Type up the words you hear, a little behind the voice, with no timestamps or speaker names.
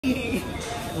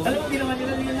Alam mo, ginawa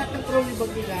nila lahat ng trolley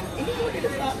bag nila. Hindi ko nila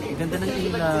sa akin. Ganda ng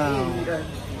ilaw.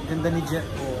 Ganda ni Jeff.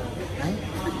 Ay,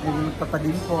 hindi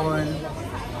magpapadimpon.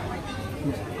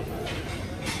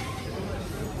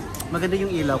 Maganda yung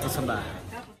ilaw ko sa bahay.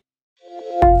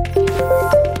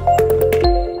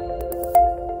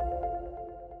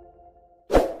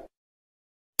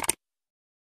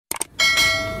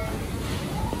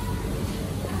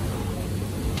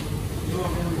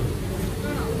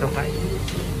 Ito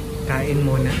kain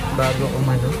muna bago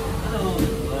umano.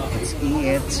 Let's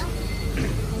eat.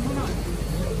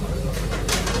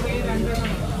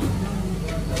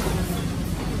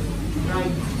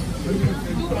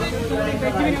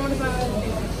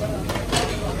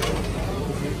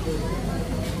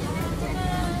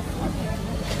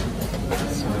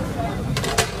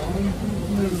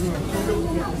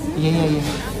 Yeah.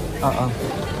 Oo.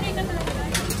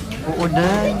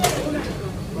 Uudan.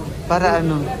 Para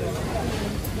ano?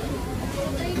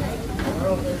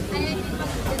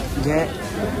 Yeah.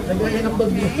 Naglayan ang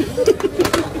bag mo.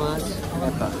 Tapos,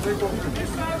 ito.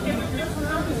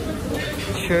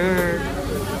 Sure.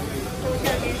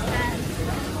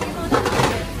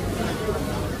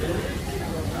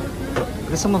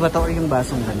 Gusto mo ba ito o yung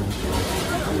basong ganun?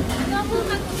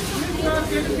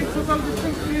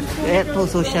 Ito,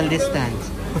 social distance.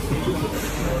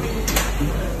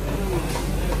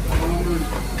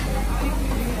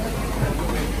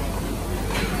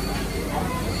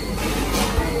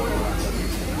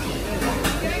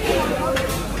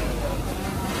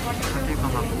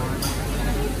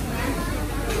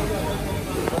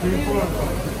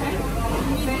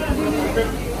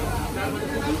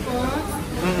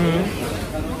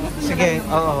 Sige,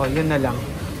 oo, yun na lang.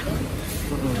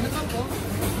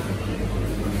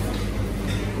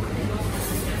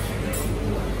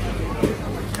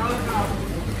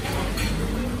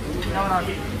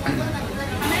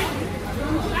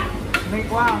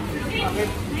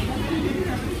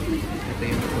 Ito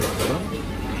yung photo.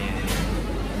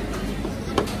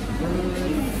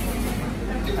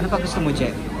 Ano pa gusto mo,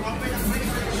 Jen?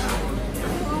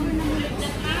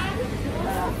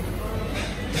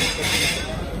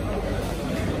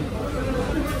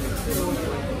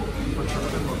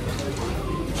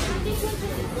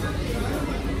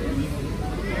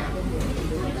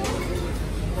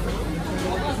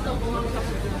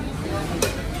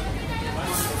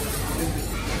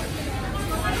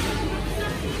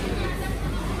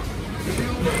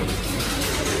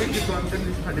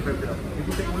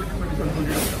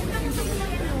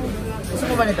 Gusto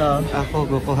mo ba nito? Ako,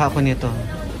 kukuha ko nito.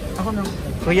 Ako na.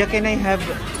 Kuya, can I have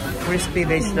crispy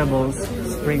vegetables?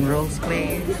 Spring rolls,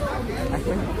 please.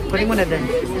 Kunin mo na, Dan.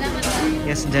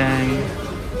 Yes, Dan.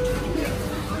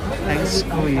 Thanks,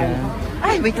 Kuya.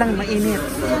 Ay, wait lang, mainit.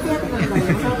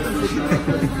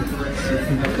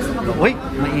 Wait,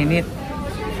 mainit.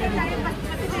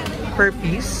 Per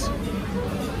piece?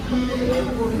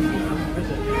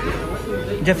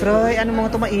 Jeffroy, ano mga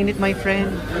ito mainit, my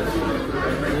friend?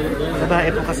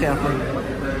 Babae po kasi ako.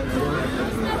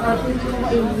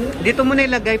 Dito mo na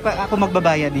ilagay pa ako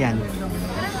magbabayad yan.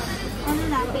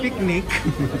 Picnic.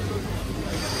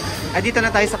 Dito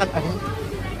na tayo sa kabila.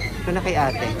 Ito na kay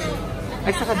ate.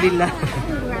 Ay, sa kabila.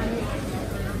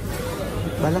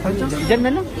 Bala ka dyan. Dyan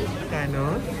na lang. Magkano?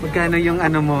 Magkano yung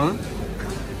ano mo?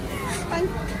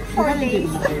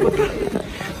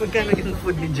 Magkano yung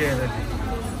food ni Gerald?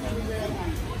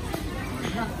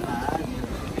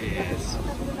 Yes.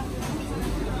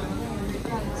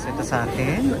 So ito sa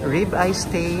akin, rib eye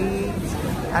steak.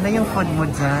 Ano yung food mo,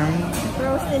 Zay?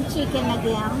 Roasted chicken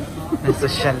again.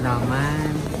 Social naman.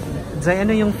 Zay,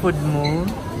 ano yung food mo?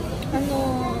 Ano?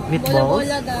 Meatballs?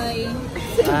 Bola-bola, day.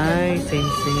 Ay, same.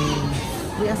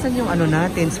 Uy, asan yung ano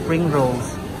natin? Spring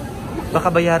rolls. Baka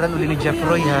bayaran uli ni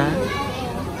Jeffroy, ha?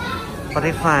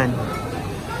 Pa-refund.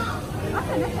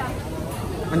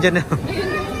 Andiyan na.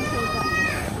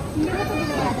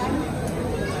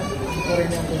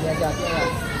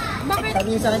 Bakit? Sabi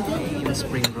niyo sa akin? Yung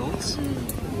spring rolls.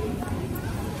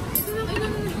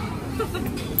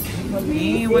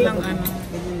 Walang ano.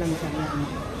 Ganyan lang siya.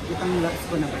 Itang lots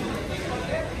ko na ba?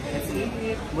 Let's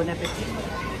eat. Bon appetit.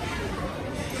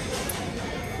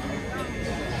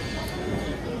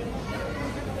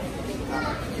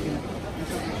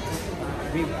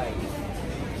 Rib eye.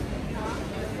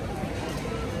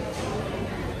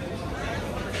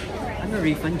 Ano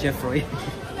refund, Jeffroy?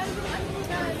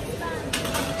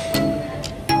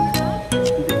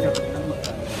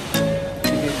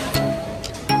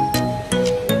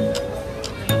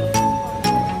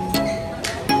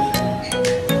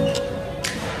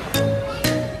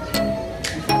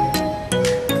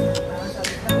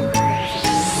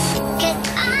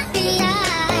 Get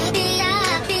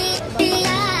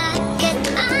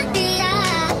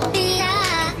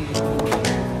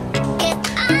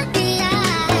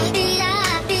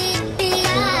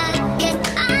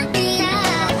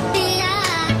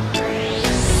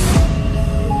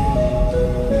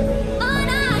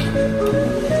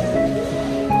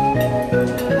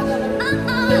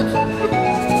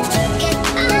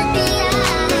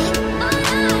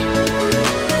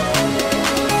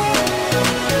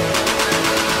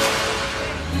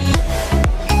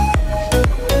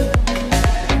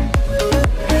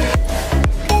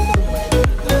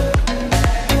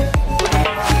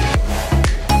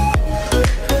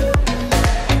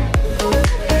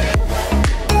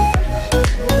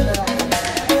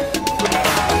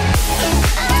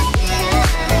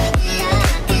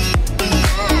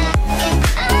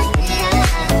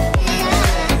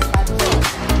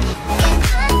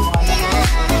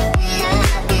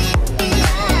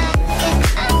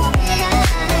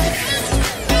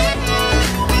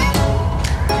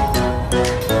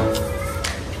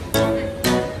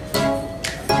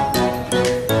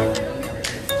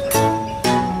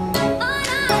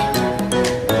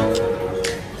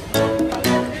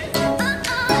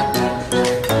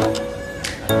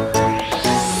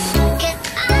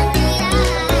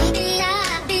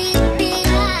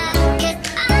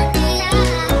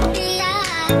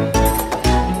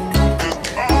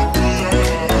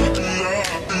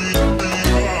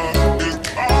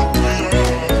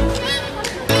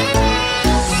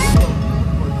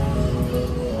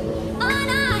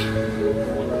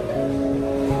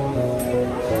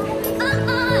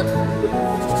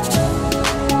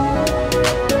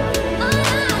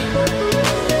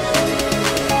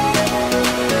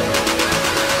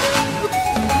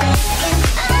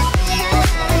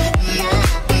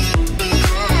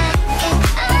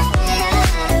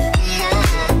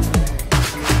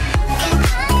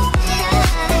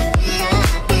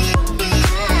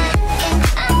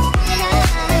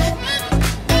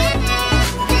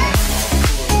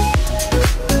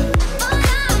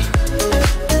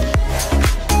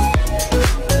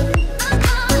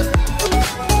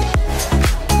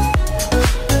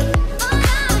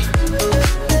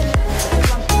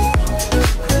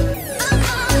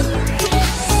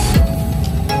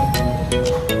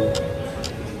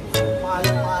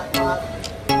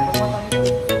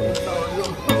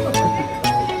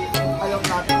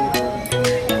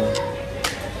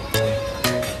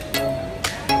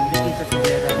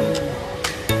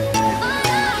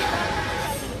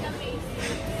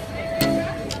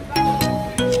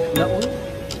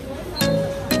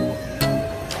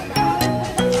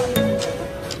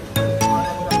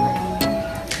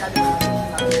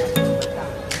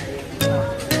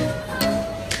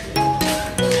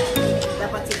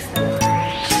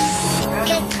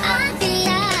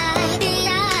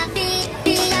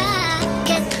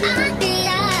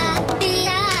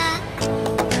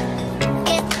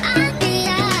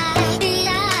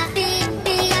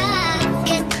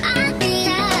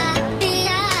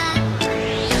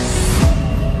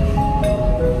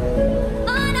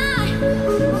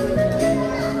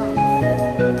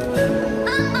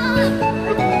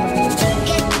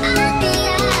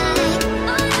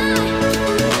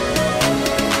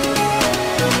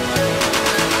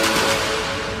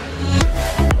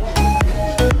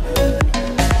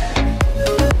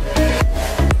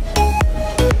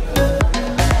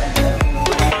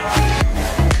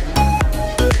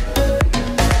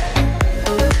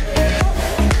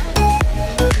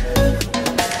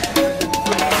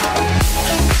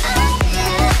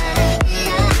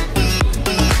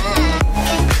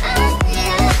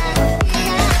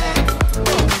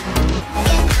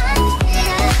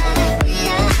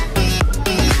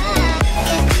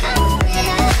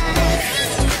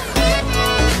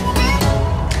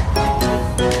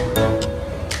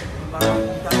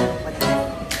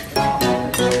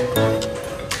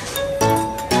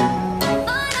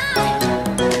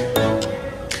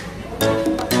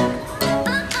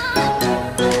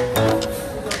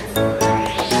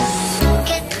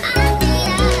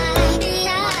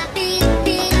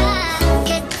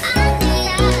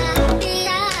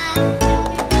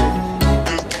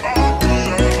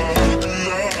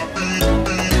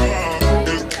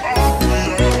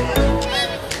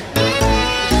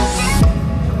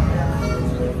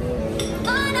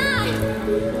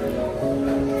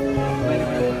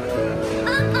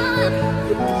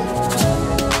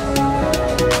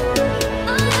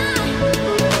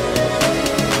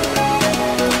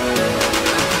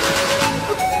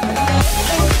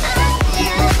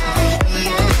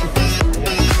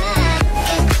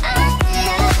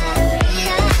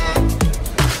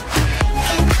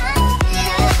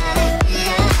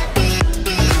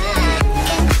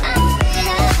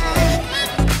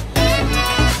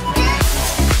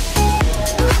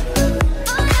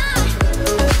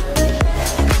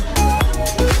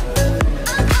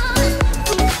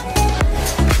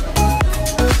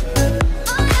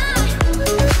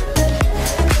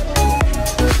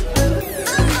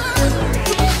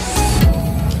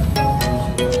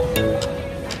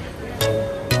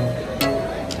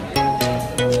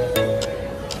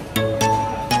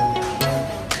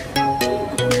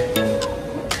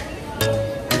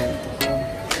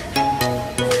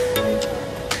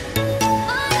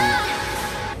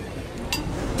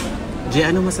Jay,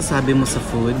 ano masasabi mo sa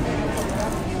food?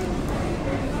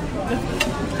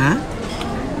 Ha?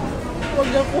 Huwag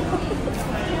ako.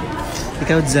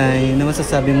 Ikaw, Jay, ano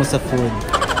masasabi mo sa food?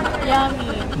 Yummy.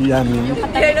 Yummy. Yung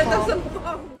katabi ko.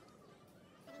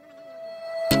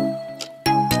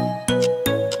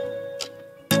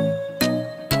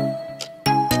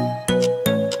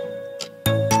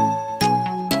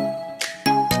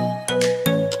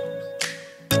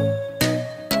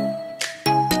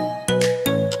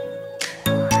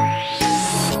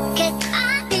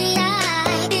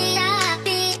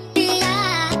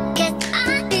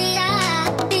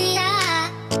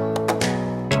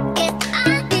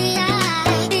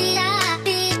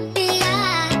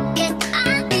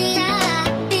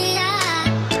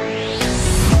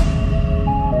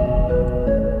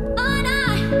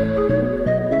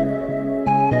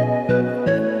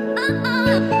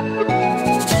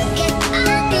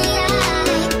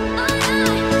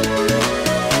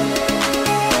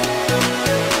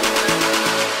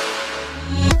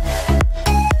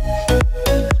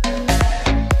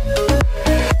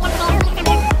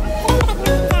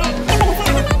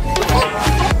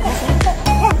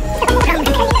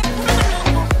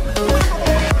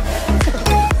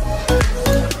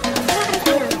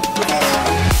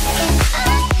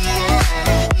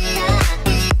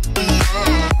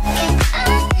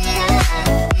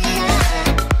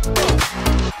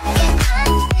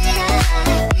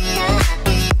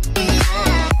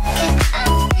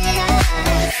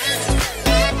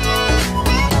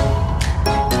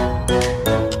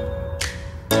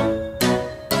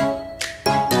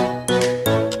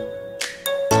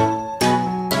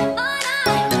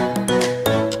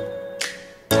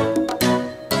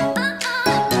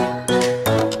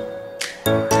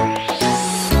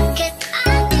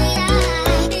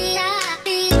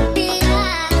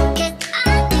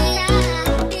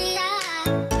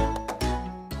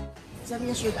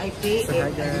 Should I pay So, hi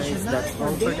guys, that's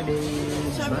all for today.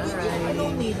 Sabi ko, I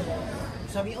don't Bye! need.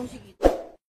 Sabi, oh sige.